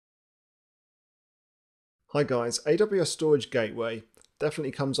Hi guys, AWS Storage Gateway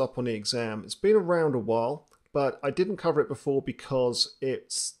definitely comes up on the exam. It's been around a while, but I didn't cover it before because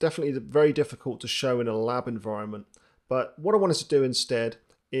it's definitely very difficult to show in a lab environment. But what I wanted to do instead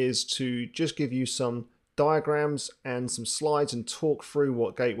is to just give you some diagrams and some slides and talk through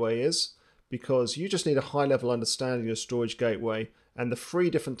what Gateway is, because you just need a high-level understanding of Storage Gateway and the three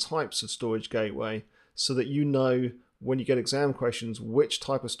different types of Storage Gateway so that you know when you get exam questions which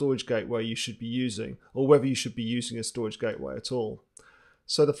type of storage gateway you should be using, or whether you should be using a storage gateway at all.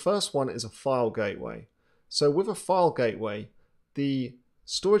 So the first one is a file gateway. So with a file gateway, the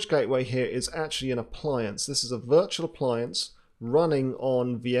storage gateway here is actually an appliance. This is a virtual appliance running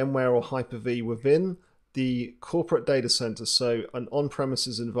on VMware or Hyper-V within the corporate data center, so an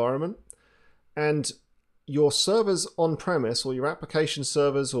on-premises environment. And your servers on-premise, or your application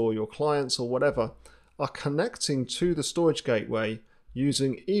servers or your clients or whatever, are connecting to the storage gateway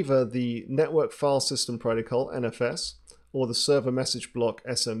using either the Network File System Protocol, NFS, or the Server Message Block,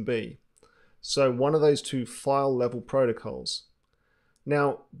 SMB. So one of those two file level protocols.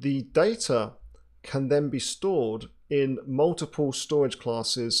 Now, the data can then be stored in multiple storage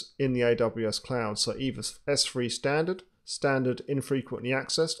classes in the AWS cloud. So either S3 standard, standard infrequently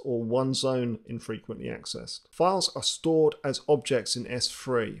accessed, or one zone infrequently accessed. Files are stored as objects in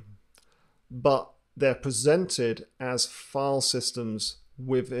S3, but they're presented as file systems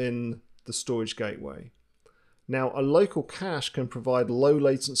within the storage gateway. Now, a local cache can provide low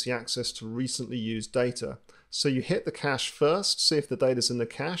latency access to recently used data. So you hit the cache first, see if the data's in the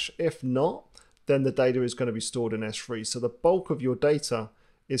cache. If not, then the data is going to be stored in S3. So the bulk of your data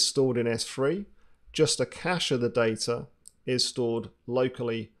is stored in S3. Just a cache of the data is stored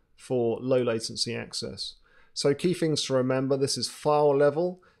locally for low latency access. So key things to remember: this is file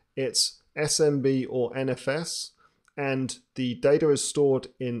level. It's SMB or NFS, and the data is stored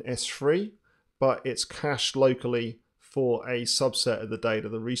in S3, but it's cached locally for a subset of the data,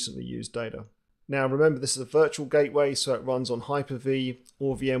 the recently used data. Now remember, this is a virtual gateway, so it runs on Hyper-V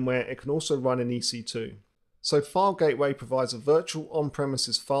or VMware. It can also run in EC2. So File Gateway provides a virtual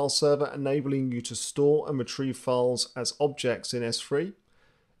on-premises file server enabling you to store and retrieve files as objects in S3.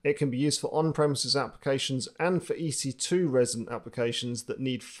 It can be used for on-premises applications and for EC2 resident applications that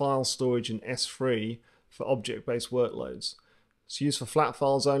need file storage in S3 for object-based workloads. It's used for flat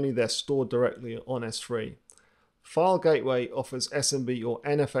files only. They're stored directly on S3. File Gateway offers SMB or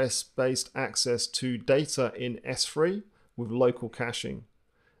NFS-based access to data in S3 with local caching.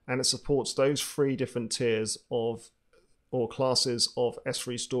 And it supports those three different tiers of or classes of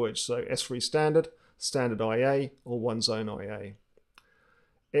S3 storage. So S3 standard, standard IA, or one zone IA.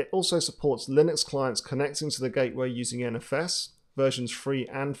 It also supports Linux clients connecting to the gateway using NFS, versions 3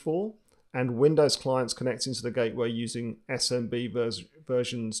 and 4, and Windows clients connecting to the gateway using SMB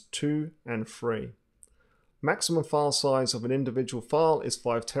versions 2 and 3. Maximum file size of an individual file is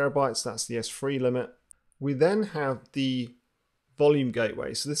 5 terabytes, that's the S3 limit. We then have the volume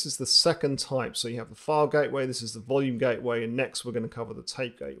gateway. So this is the second type. So you have the file gateway, this is the volume gateway, and next we're going to cover the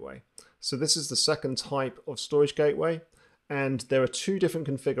tape gateway. So this is the second type of storage gateway. And there are two different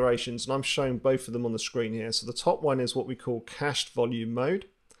configurations, and I'm showing both of them on the screen here. So the top one is what we call cached volume mode,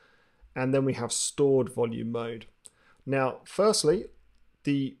 and then we have stored volume mode. Now, firstly,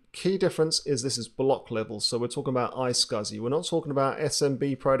 the key difference is this is block level. So we're talking about iSCSI. We're not talking about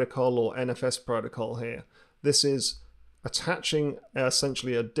SMB protocol or NFS protocol here. This is attaching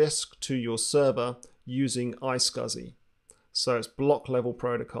essentially a disk to your server using iSCSI. So it's block level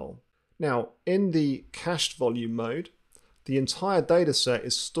protocol. Now, in the cached volume mode, the entire data set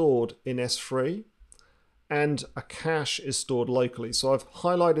is stored in S3 and a cache is stored locally. So I've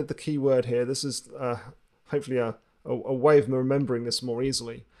highlighted the keyword here. This is hopefully a way of remembering this more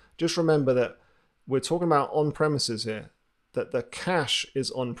easily. Just remember that we're talking about on-premises here, that the cache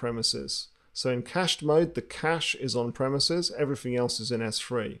is on-premises. So in cached mode, the cache is on-premises, everything else is in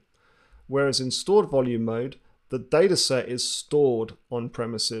S3. Whereas in stored volume mode, the data set is stored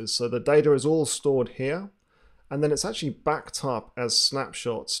on-premises. So the data is all stored here, and then it's actually backed up as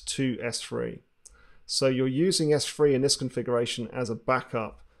snapshots to S3. So you're using S3 in this configuration as a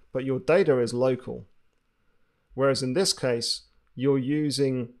backup, but your data is local. Whereas in this case, you're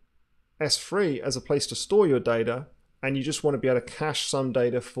using S3 as a place to store your data, and you just want to be able to cache some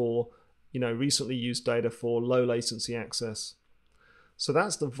data for, recently used data for low latency access. So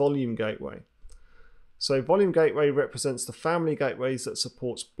that's the volume gateway. So volume gateway represents the family gateways that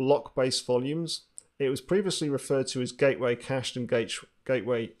supports block-based volumes. It was previously referred to as gateway cached and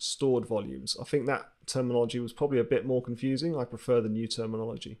gateway stored volumes. I think that terminology was probably a bit more confusing. I prefer the new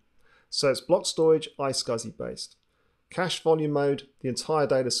terminology. So it's block storage, iSCSI based. Cache volume mode, the entire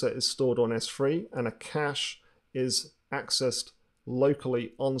data set is stored on S3 and a cache is accessed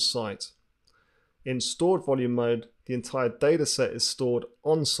locally on site. In stored volume mode, the entire data set is stored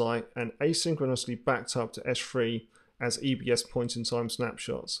on site and asynchronously backed up to S3 as EBS point-in-time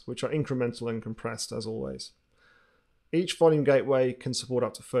snapshots, which are incremental and compressed as always. Each volume gateway can support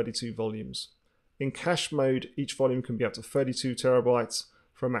up to 32 volumes. In cache mode, each volume can be up to 32 terabytes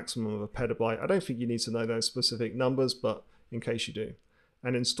for a maximum of a petabyte. I don't think you need to know those specific numbers, but in case you do.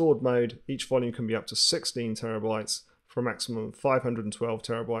 And in stored mode, each volume can be up to 16 terabytes for a maximum of 512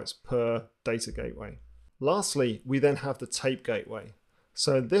 terabytes per data gateway. Lastly, we then have the tape gateway.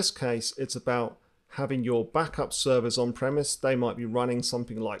 So in this case, it's about having your backup servers on premise. They might be running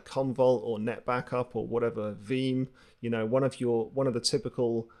something like Commvault or NetBackup or whatever, Veeam, one of the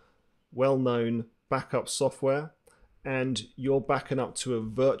typical well-known backup software, and you're backing up to a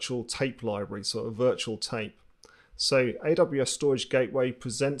virtual tape library, so a virtual tape. So AWS Storage Gateway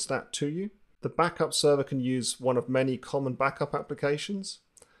presents that to you. The backup server can use one of many common backup applications.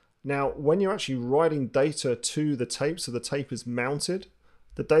 Now, when you're actually writing data to the tape, so the tape is mounted,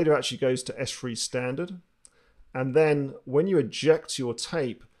 the data actually goes to S3 standard. And then when you eject your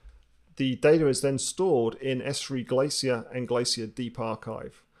tape, the data is then stored in S3 Glacier and Glacier Deep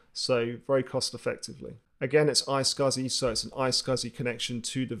Archive. So very cost effectively. Again, it's iSCSI, so it's an iSCSI connection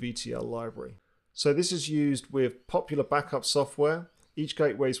to the VTL library. So this is used with popular backup software. Each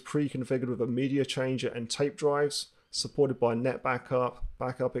gateway is pre-configured with a media changer and tape drives, supported by NetBackup,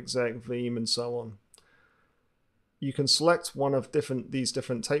 Backup Exec, Veeam, and so on. You can select one of these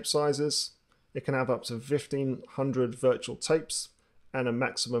different tape sizes. It can have up to 1,500 virtual tapes and a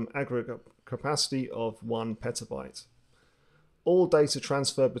maximum aggregate capacity of 1 petabyte. All data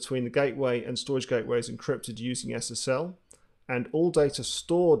transferred between the gateway and storage gateway is encrypted using SSL, and all data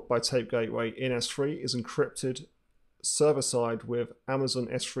stored by tape gateway in S3 is encrypted server-side with Amazon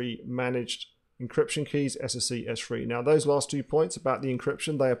S3 managed encryption keys, SSE S3. Now those last 2 points about the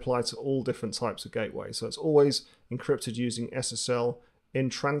encryption, they apply to all different types of gateway. So it's always encrypted using SSL in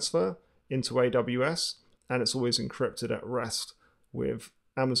transfer into AWS, and it's always encrypted at rest with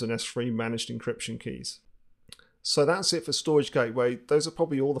Amazon S3 managed encryption keys. So that's it for Storage Gateway. Those are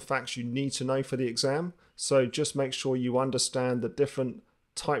probably all the facts you need to know for the exam. So just make sure you understand the different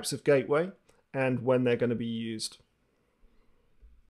types of gateway and when they're going to be used.